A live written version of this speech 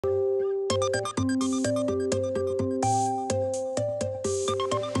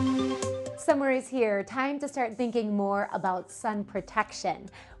Summer is here. Time to start thinking more about sun protection.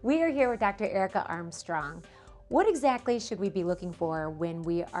 We are here with Dr. Erica Armstrong. What exactly should we be looking for when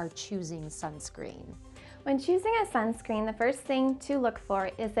we are choosing sunscreen? When choosing a sunscreen, the first thing to look for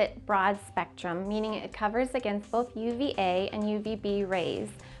is it broad spectrum, meaning it covers against both UVA and UVB rays,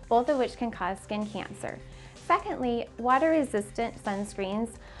 both of which can cause skin cancer. Secondly, water-resistant sunscreens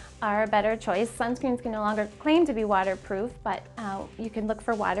are a better choice. Sunscreens can no longer claim to be waterproof, but you can look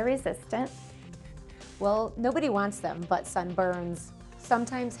for water-resistant. Well, nobody wants them, but sunburns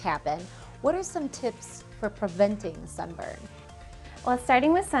sometimes happen. What are some tips for preventing sunburn? Well,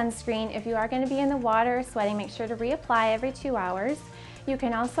 starting with sunscreen, if you are going to be in the water or sweating, make sure to reapply every 2 hours. You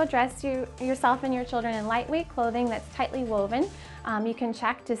can also dress yourself and your children in lightweight clothing that's tightly woven. You can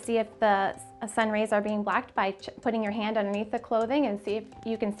check to see if the sun rays are being blocked by putting your hand underneath the clothing and see if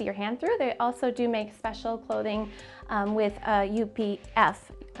you can see your hand through. They also do make special clothing with a UPF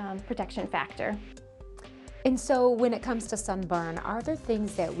protection factor. And so when it comes to sunburn, are there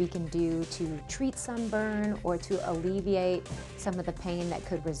things that we can do to treat sunburn or to alleviate some of the pain that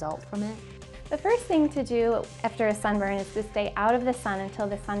could result from it? The first thing to do after a sunburn is to stay out of the sun until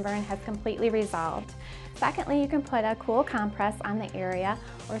the sunburn has completely resolved. Secondly, you can put a cool compress on the area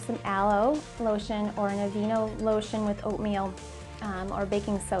or some aloe lotion or an Aveeno lotion with oatmeal or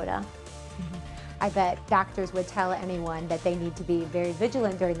baking soda. I bet doctors would tell anyone that they need to be very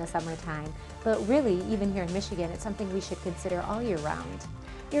vigilant during the summertime, but really, even here in Michigan, it's something we should consider all year round.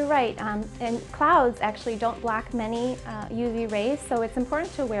 You're right, and clouds actually don't block many UV rays, so it's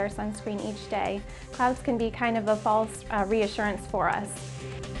important to wear sunscreen each day. Clouds can be kind of a false reassurance for us.